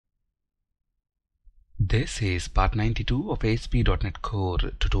This is part 92 of ASP.NET Core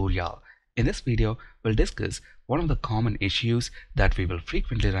tutorial. In this video, we'll discuss one of the common issues that we will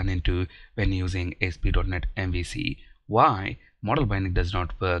frequently run into when using ASP.NET MVC. Why model binding does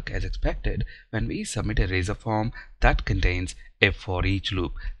not work as expected when we submit a razor form that contains a for each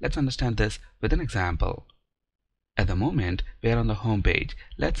loop. Let's understand this with an example. At the moment, we are on the home page.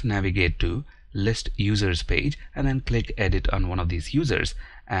 Let's navigate to list users page and then click edit on one of these users.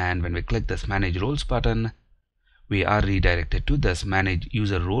 And when we click this manage roles button, we are redirected to this manage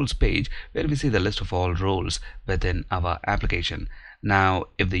user roles page where we see the list of all roles within our application. Now,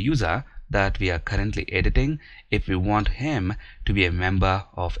 if the user that we are currently editing, if we want him to be a member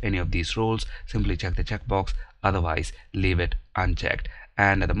of any of these roles, simply check the checkbox, otherwise leave it unchecked.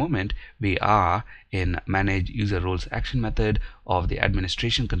 And at the moment, we are in manage user roles action method of the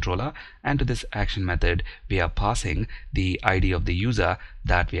administration controller, and to this action method we are passing the ID of the user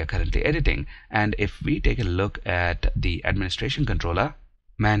that we are currently editing. And if we take a look at the administration controller,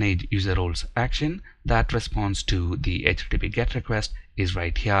 manage user roles action that responds to the HTTP GET request is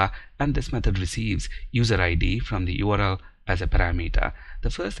right here, and this method receives user ID from the URL as a parameter. The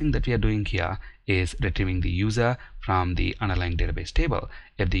first thing that we are doing here is retrieving the user from the underlying database table.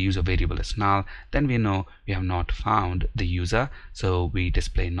 If the user variable is null, then we know we have not found the user, so we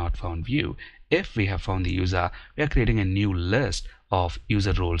display not found view. If we have found the user, we are creating a new list of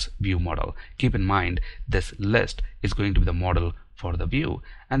user roles view model. Keep in mind, this list is going to be the model for the view,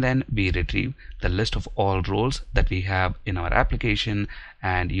 and then we retrieve the list of all roles that we have in our application,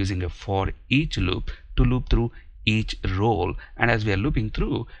 and using a for each loop to loop through each role. And as we are looping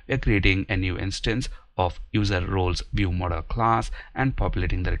through, we are creating a new instance of user roles view model class and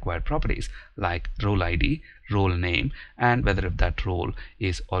populating the required properties like role ID, role name, and whether if that role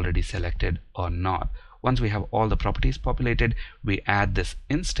is already selected or not. Once we have all the properties populated, we add this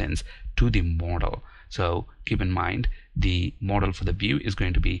instance to the model. So keep in mind, the model for the view is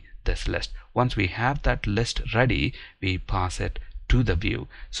going to be this list. Once we have that list ready, we pass it to the view.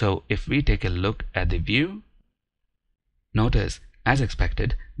 So if we take a look at the view, notice, as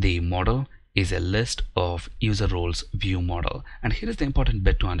expected, the model is a list of user roles view model. And here is the important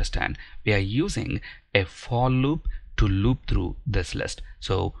bit to understand. We are using a for loop to loop through this list.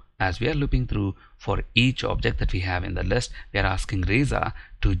 So as we are looping through for each object that we have in the list, we are asking Razor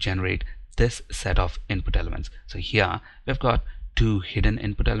to generate this set of input elements. So here we've got two hidden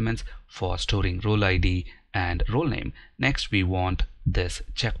input elements for storing role ID and role name. Next, we want this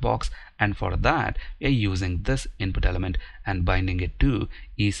checkbox, and for that we are using this input element and binding it to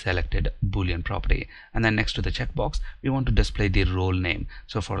isSelected boolean property. And then next to the checkbox, we want to display the role name.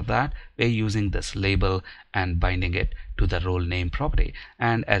 So for that, we are using this label and binding it to the role name property.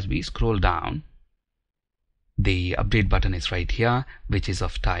 And as we scroll down, the update button is right here, which is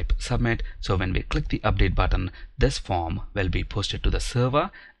of type submit. So when we click the update button, this form will be posted to the server,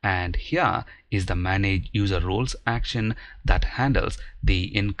 and here is the manage user roles action that handles the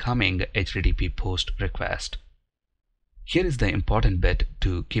incoming HTTP post request. Here is the important bit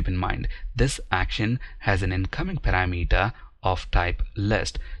to keep in mind. This action has an incoming parameter of type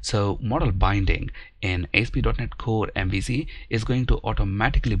list. So model binding in ASP.NET Core MVC is going to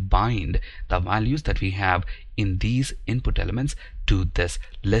automatically bind the values that we have in these input elements to this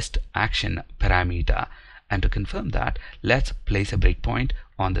list action parameter. And to confirm that, let's place a breakpoint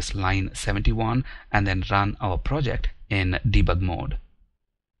on this line 71 and then run our project in debug mode.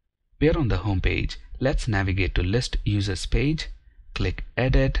 We are on the home page. Let's navigate to list users page, click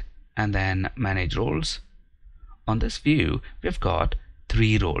edit, and then manage roles. On this view, we've got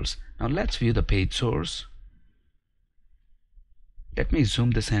 3 roles. Now let's view the page source. Let me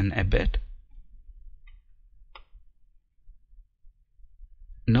zoom this in a bit.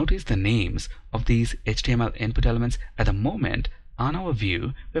 Notice the names of these HTML input elements. At the moment, on our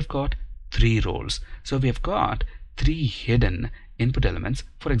view, we've got 3 roles. So we've got 3 hidden input elements.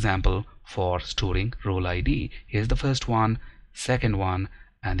 For example, for storing role ID. Here's the first one, second one,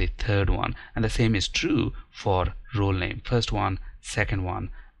 and the third one. And the same is true for role name. First one, second one,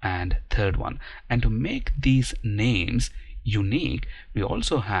 and third one. And to make these names unique, we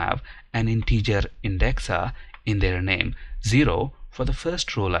also have an integer indexer in their name. 0 for the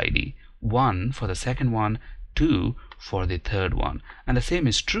first role ID, 1 for the second one, 2 for the third one. And the same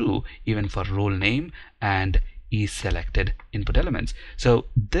is true even for role name and isSelected input elements. So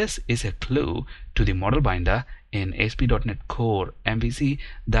this is a clue to the model binder in ASP.NET Core MVC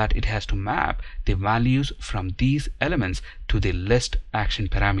that it has to map the values from these elements to the list action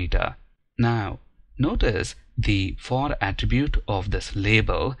parameter. Now notice the for attribute of this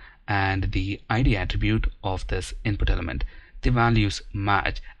label and the ID attribute of this input element. the values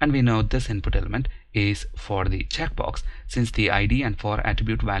match, and we know this input element is for the checkbox. Since the ID and for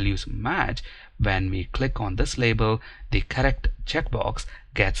attribute values match, when we click on this label, the correct checkbox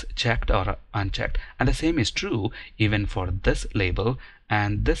gets checked or unchecked, and the same is true even for this label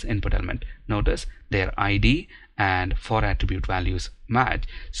and this input element. Notice their ID and for attribute values match.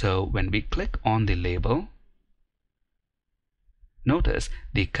 So when we click on the label, notice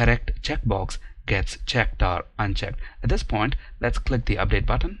the correct checkbox gets checked or unchecked. At this point, let's click the update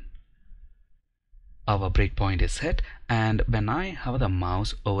button. Our breakpoint is set, and when I hover the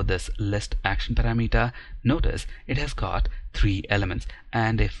mouse over this list action parameter, notice it has got 3 elements,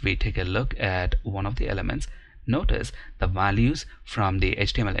 and if we take a look at one of the elements, notice the values from the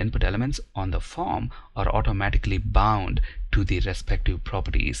HTML input elements on the form are automatically bound to the respective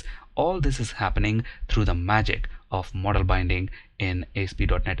properties. All this is happening through the magic of model binding in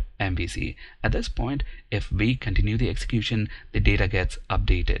ASP.NET MVC. At this point, if we continue the execution, the data gets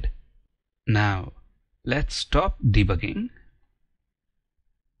updated. Now, let's stop debugging.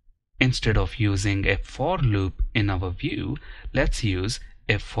 Instead of using a for loop in our view, let's use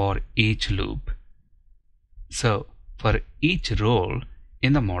a for each loop. So, for each role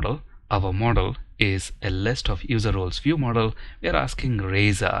in the model, our model is a list of user roles view model. We are asking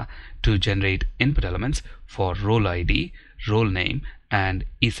Razor to generate input elements for role ID, role name, and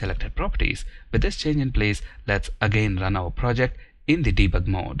eSelected properties. With this change in place, let's again run our project in the debug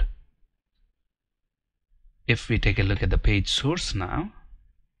mode. If we take a look at the page source now,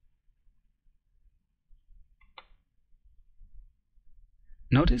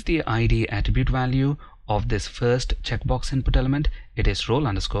 notice the ID attribute value of this first checkbox input element. It is role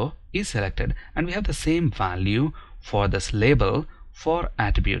underscore is selected, and we have the same value for this label for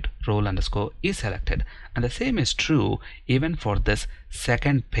attribute role underscore is selected, and the same is true even for this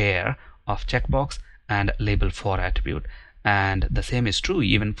second pair of checkbox and label for attribute, and the same is true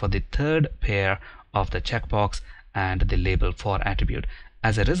even for the third pair of the checkbox and the label for attribute.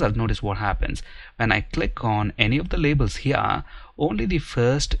 As a result, notice what happens when I click on any of the labels here. Only the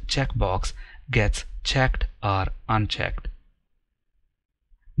first checkbox gets checked or unchecked.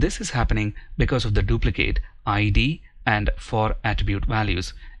 This is happening because of the duplicate ID and for attribute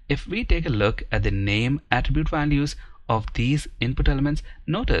values. If we take a look at the name attribute values of these input elements,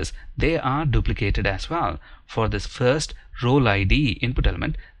 notice they are duplicated as well. For this first role ID input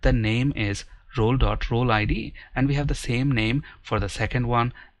element, the name is role.roleID, and we have the same name for the second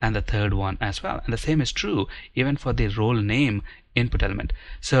one and the third one as well, and the same is true even for the role name input element.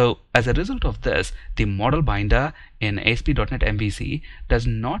 So as a result of this, the model binder in ASP.NET MVC does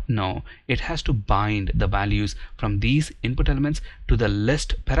not know it has to bind the values from these input elements to the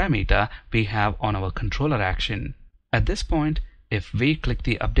list parameter we have on our controller action. At this point, if we click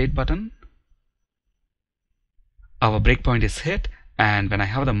the update button, our breakpoint is hit, and when I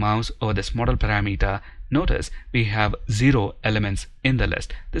have the mouse over this model parameter, notice we have 0 elements in the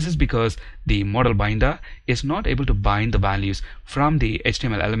list. This is because the model binder is not able to bind the values from the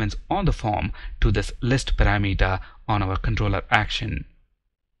HTML elements on the form to this list parameter on our controller action.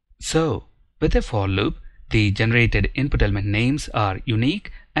 So, with a for loop, the generated input element names are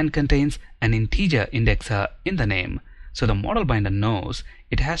unique and contains an integer indexer in the name. So the model binder knows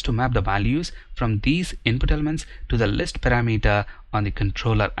it has to map the values from these input elements to the list parameter on the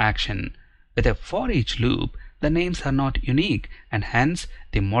controller action. With a for each loop, the names are not unique, and hence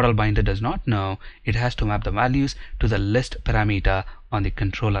the model binder does not know it has to map the values to the list parameter on the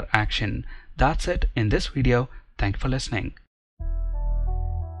controller action. That's it in this video. Thank you for listening.